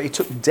stories, but it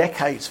took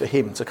decades for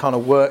him to kind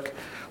of work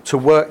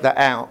that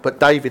out.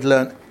 But David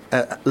learnt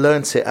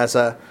it as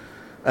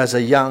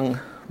a young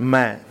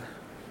man.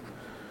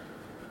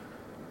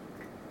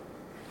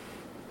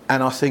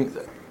 And I think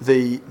that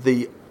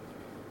the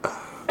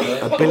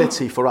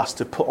ability for us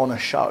to put on a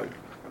show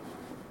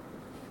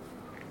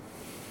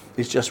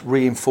is just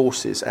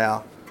reinforces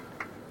our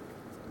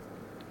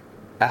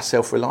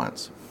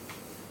self-reliance.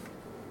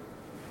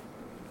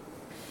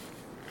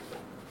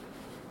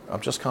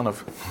 I'm just kind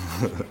of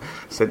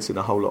sensing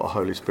a whole lot of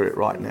Holy Spirit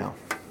right now.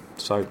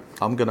 So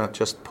I'm going to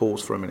just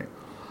pause for a minute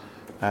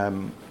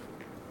and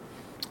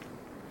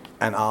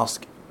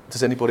ask,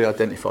 does anybody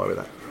identify with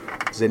that?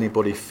 Does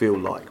anybody feel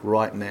like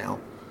right now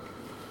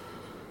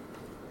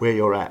where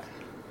you're at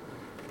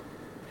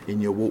in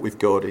your walk with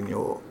God, in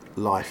your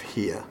life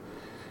here,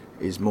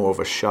 is more of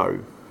a show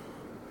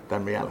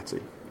than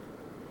reality?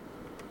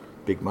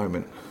 Big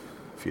moment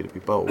for you to be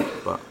bold,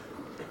 but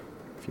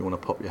if you want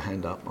to pop your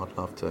hand up, I'd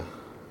love to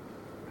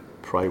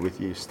pray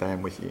with you,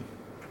 stand with you.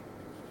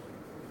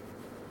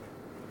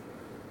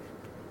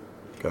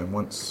 Going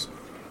once,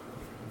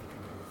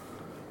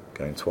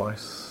 going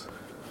twice.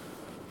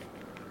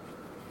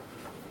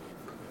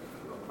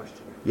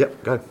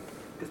 Yep, go. I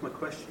guess my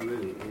question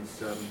really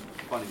is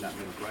finding that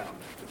middle ground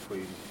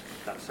between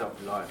that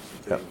self-reliance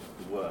and doing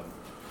the work,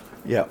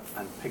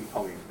 and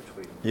ping-ponging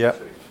between the two. I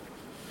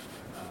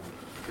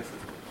guess the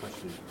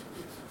question is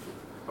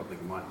probably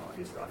in my heart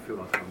is that I feel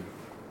like I'm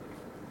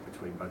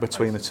between both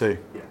Between places. the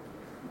two?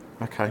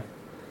 Yeah. Okay.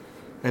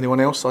 Anyone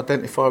else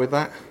identify with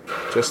that?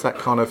 Just that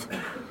kind of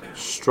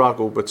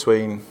struggle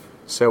between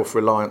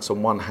self-reliance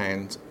on one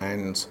hand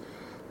and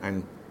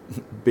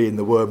being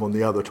the worm on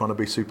the other, trying to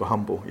be super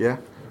humble, yeah?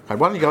 Okay,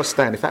 why don't you guys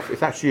stand? If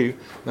that's you,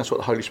 and that's what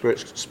the Holy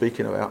Spirit's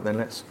speaking about, then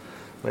let's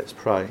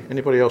pray.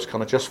 Anybody else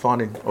kind of just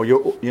finding, or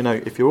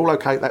if you're all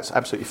okay, that's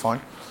absolutely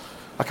fine.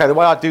 Okay, the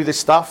way I do this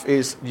stuff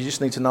is you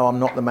just need to know I'm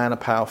not the man of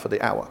power for the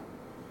hour.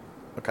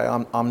 Okay,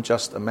 I'm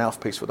just a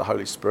mouthpiece for the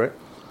Holy Spirit,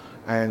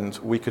 and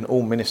we can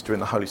all minister in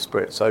the Holy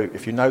Spirit. So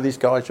if you know these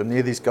guys, you're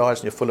near these guys,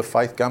 and you're full of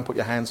faith, go and put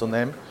your hands on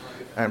them,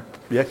 and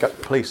go,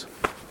 please.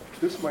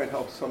 This might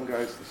help some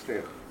guys to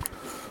stand.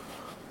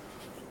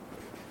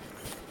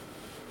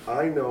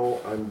 I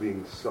know I'm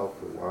being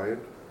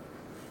self-reliant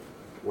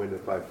when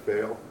if I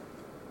fail,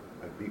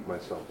 I beat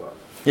myself up.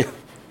 Yeah.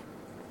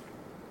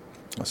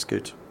 That's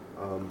good.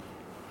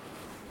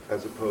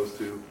 As opposed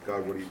to,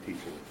 God, what are you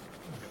teaching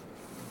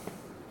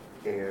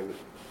me? And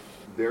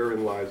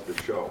therein lies the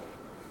show.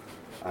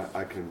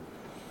 I can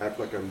act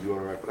like I'm doing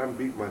all right, but I'm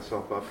beating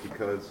myself up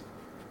because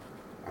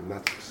I'm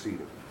not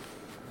succeeding.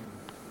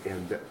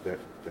 And that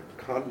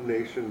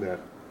condemnation that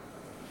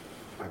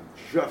I'm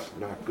just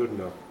not good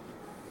enough,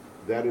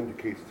 that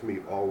indicates to me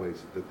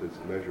always that there's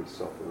a measure of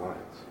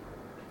self-reliance,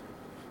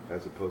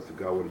 as opposed to,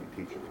 God, what are you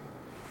teaching me?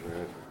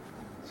 Right?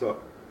 So,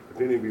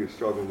 if any of you are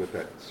struggling with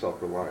that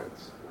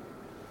self-reliance,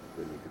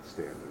 then you could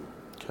stand.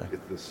 Okay.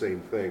 It's the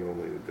same thing,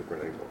 only in a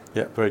different angle.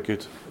 Yeah, very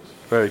good.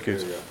 Very good.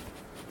 There you go.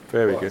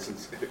 Very Well, good.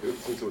 Since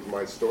it was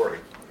my story.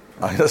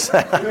 Okay,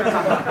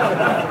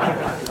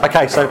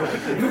 so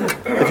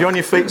if you're on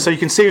your feet, so you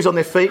can see who's on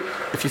their feet.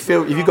 If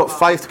you've got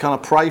faith to kind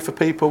of pray for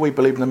people, we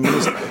believe in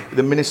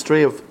the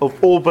ministry of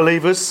all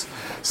believers.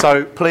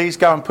 So please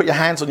go and put your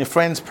hands on your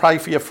friends, pray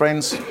for your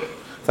friends.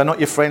 If they're not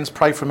your friends,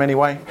 pray for them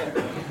anyway.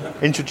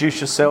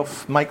 Introduce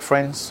yourself, make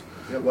friends.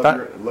 Yeah,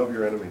 love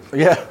your enemies.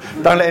 Yeah,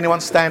 don't let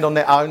anyone stand on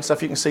their own. So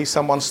if you can see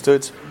someone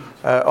stood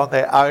on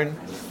their own,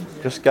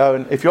 just go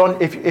and if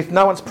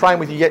no one's praying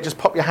with you yet, just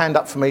pop your hand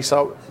up for me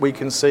so we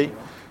can see.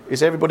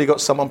 Is everybody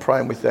got someone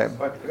praying with them?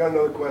 I got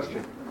another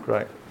question.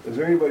 Great. Is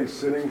there anybody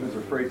sitting who's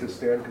afraid to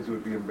stand because it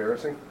would be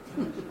embarrassing?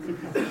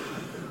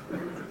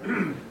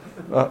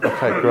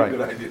 Okay, great.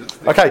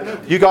 Okay,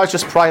 you guys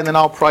just pray, and then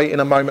I'll pray in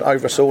a moment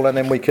over us all, and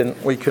then we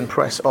can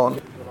press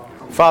on.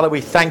 Father, we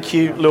thank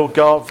you, Lord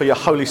God, for your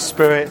Holy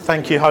Spirit.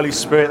 Thank you, Holy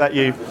Spirit, that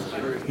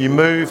you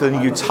move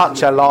and you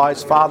touch our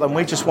lives, Father. And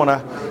we just want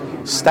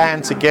to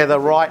stand together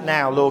right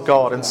now, Lord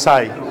God, and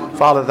say,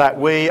 Father, that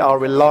we are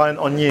reliant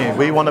on you.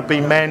 We want to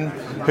be men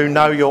who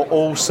know your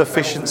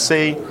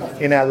all-sufficiency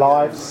in our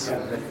lives.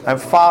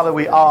 And Father,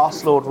 we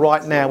ask, Lord,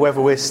 right now,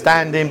 whether we're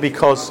standing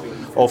because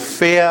of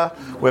fear,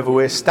 whether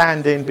we're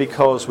standing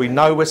because we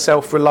know we're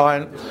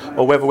self-reliant,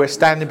 or whether we're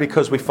standing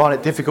because we find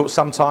it difficult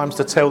sometimes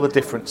to tell the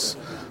difference.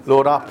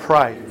 Lord, I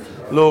pray,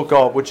 Lord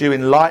God, would you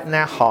enlighten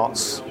our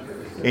hearts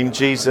in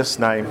Jesus'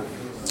 name.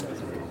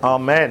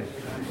 Amen.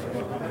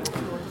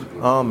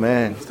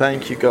 Amen.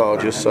 Thank you,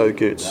 God. You're so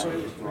good.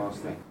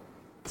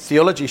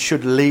 Theology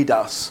should lead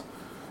us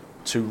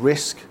to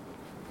risk,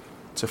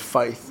 to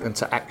faith, and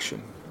to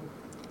action.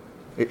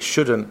 It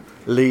shouldn't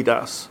lead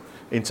us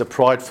into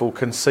prideful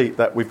conceit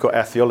that we've got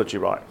our theology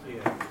right.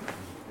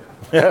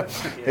 Yeah.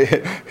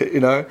 You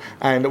know,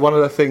 and one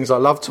of the things I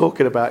love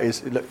talking about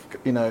is, look,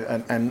 you know,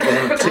 and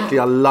particularly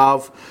I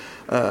love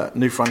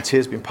New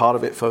Frontiers, been part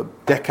of it for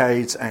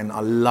decades, and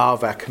I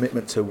love our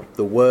commitment to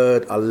the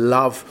Word. I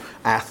love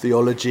our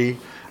theology,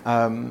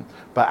 but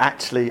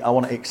actually I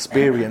want to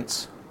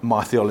experience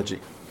my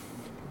theology.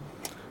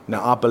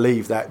 Now, I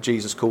believe that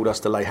Jesus called us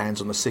to lay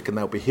hands on the sick and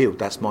they'll be healed.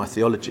 That's my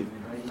theology.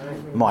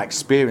 My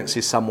experience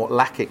is somewhat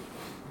lacking.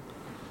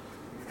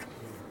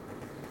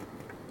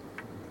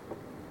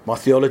 My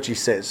theology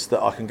says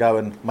that I can go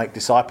and make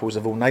disciples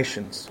of all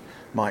nations.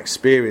 My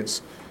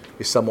experience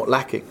is somewhat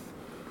lacking.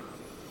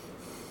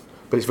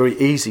 But it's very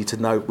easy to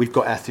know we've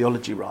got our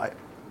theology right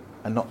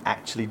and not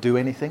actually do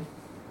anything.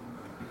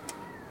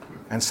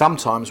 And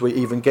sometimes we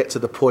even get to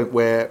the point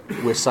where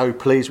we're so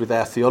pleased with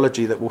our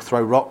theology that we'll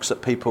throw rocks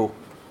at people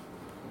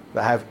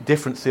that have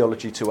different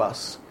theology to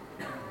us,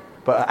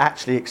 but are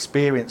actually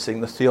experiencing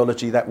the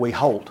theology that we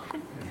hold.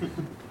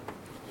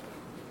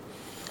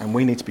 And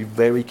we need to be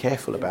very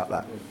careful about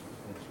that.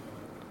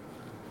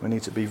 We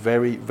need to be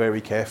very,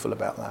 very careful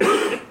about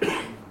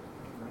that.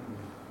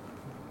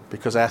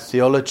 Because our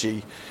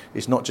theology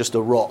is not just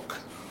a rock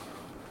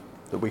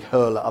that we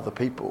hurl at other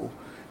people.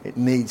 It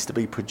needs to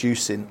be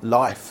producing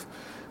life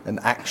and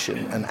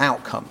action and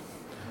outcome.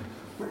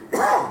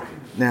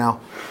 Now,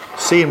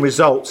 seeing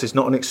results is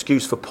not an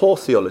excuse for poor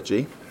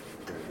theology,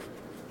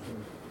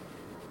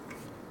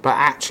 but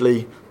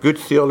actually good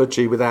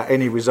theology without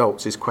any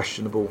results is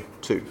questionable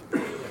too,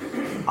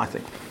 I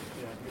think.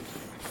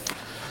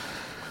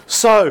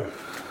 So,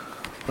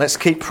 let's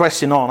keep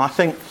pressing on. I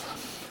think,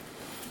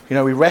 you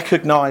know, we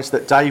recognise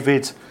that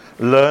David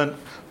learnt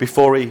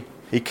before he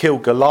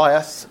killed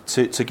Goliath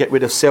to get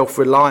rid of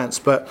self-reliance.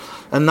 But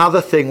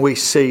another thing we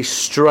see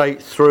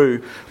straight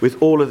through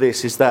with all of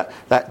this is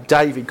that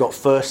David got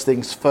first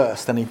things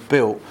first, and he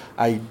built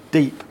a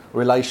deep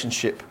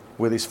relationship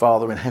with his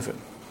Father in heaven.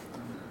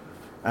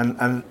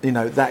 And you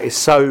know, that is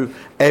so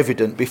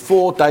evident.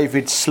 Before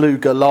David slew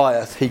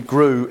Goliath, he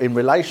grew in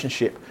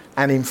relationship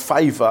and in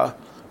favour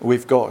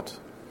with God.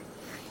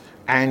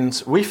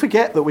 And we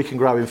forget that we can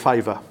grow in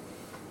favour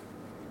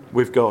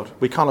with God.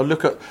 We kind of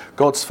look at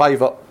God's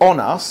favour on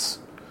us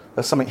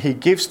as something he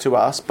gives to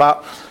us.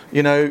 But,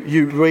 you know,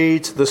 you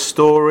read the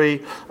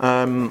story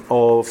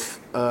of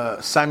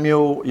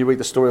Samuel, you read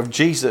the story of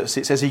Jesus.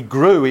 It says he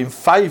grew in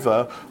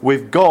favour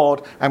with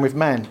God and with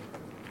man.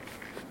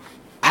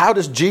 How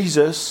does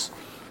Jesus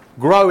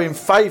grow in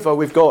favour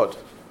with God?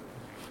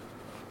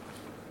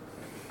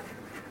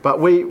 But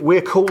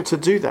we're called to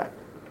do that,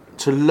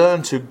 to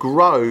learn to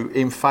grow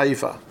in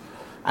favour.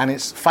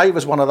 And favour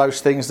is one of those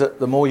things that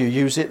the more you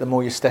use it, the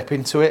more you step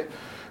into it,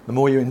 the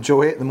more you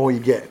enjoy it, the more you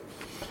get.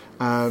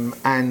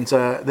 And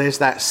there's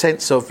that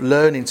sense of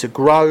learning to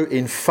grow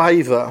in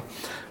favour,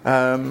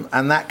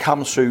 and that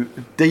comes through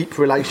deep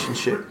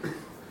relationship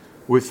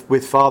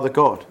with Father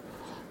God.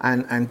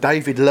 And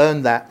David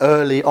learned that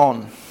early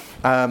on.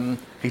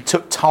 He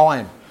took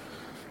time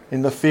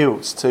in the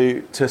fields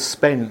to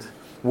spend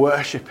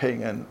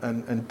worshipping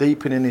and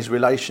deepening his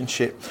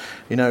relationship,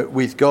 you know,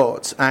 with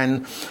God.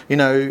 And, you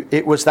know,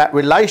 it was that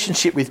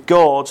relationship with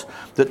God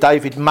that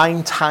David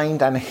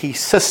maintained and he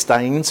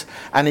sustained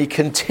and he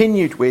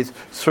continued with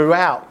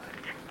throughout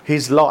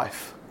his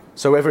life.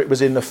 So whether it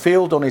was in the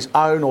field on his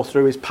own or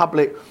through his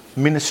public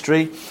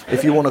ministry,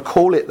 if you want to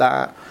call it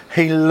that,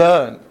 he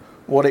learned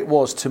what it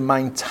was to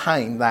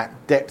maintain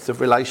that depth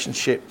of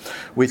relationship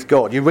with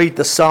God. You read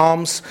the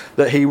Psalms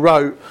that he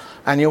wrote,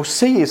 and you'll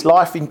see his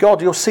life in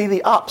God. You'll see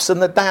the ups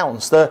and the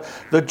downs,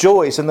 the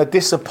joys and the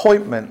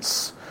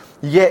disappointments.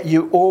 Yet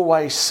you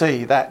always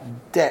see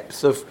that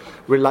depth of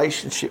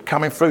relationship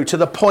coming through to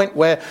the point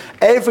where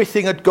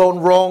everything had gone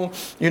wrong.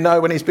 You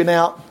know, when he's been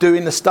out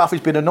doing the stuff,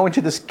 he's been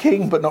anointed as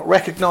king but not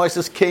recognised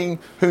as king.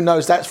 Who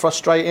knows, that's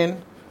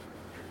frustrating.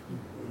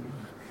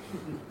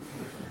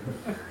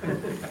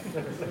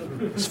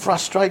 It's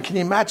frustrating. Can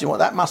you imagine what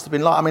that must have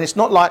been like? I mean, it's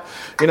not like,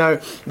 you know,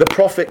 the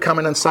prophet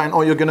coming and saying,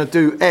 oh, you're going to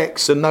do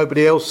X and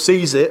nobody else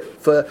sees it,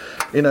 for,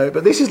 you know,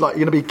 but this is like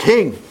you're going to be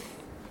king.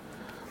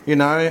 you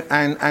know,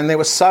 and there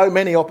were so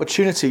many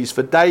opportunities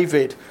for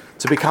David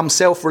to become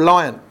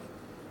self-reliant.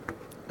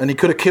 And he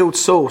could have killed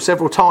Saul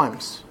several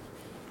times.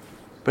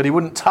 But he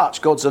wouldn't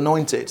touch God's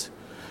anointed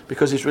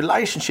because his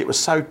relationship was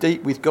so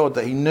deep with God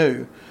that he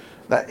knew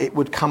that it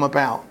would come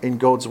about in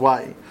God's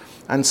way.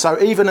 And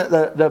so even at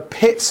the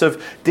pits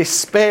of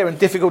despair and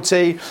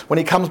difficulty, when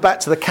he comes back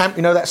to the camp,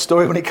 you know that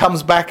story, when he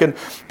comes back and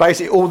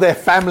basically all their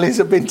families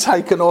have been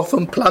taken off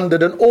and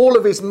plundered, and all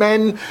of his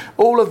men,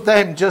 all of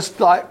them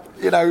just like,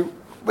 you know,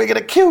 we're going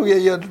to kill you,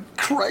 you're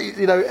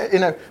crazy, you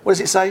know, what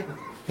does it say?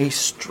 He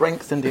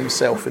strengthened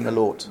himself in the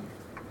Lord.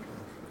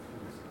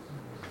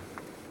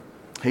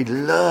 He'd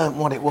learned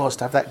what it was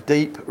to have that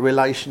deep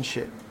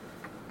relationship.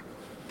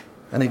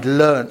 And he'd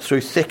learnt through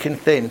thick and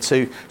thin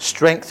to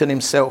strengthen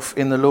himself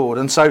in the Lord.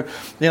 And so,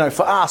 you know,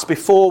 for us,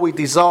 before we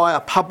desire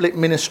public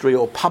ministry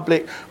or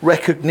public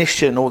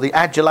recognition or the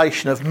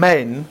adulation of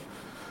men,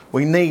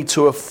 we need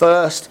to have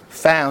first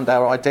found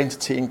our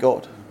identity in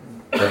God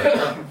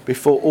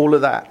before all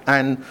of that.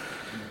 And,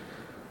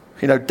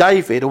 you know,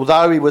 David,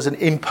 although he was an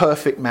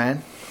imperfect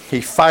man,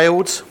 he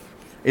failed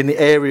in the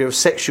area of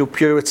sexual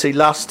purity,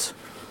 lust,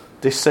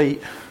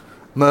 deceit,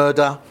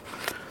 murder,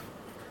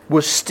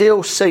 was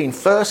still seen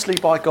firstly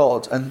by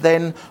God and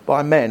then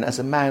by men as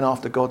a man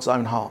after God's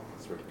own heart.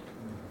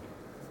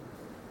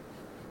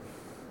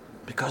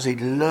 Because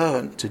he'd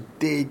learned to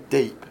dig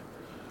deep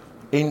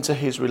into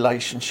his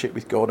relationship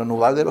with God, and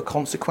although there were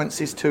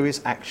consequences to his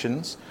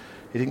actions,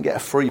 he didn't get a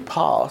free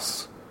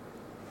pass.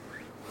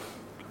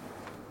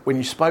 When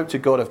you spoke to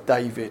God of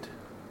David,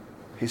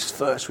 his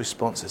first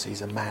response is,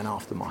 he's a man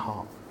after my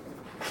heart.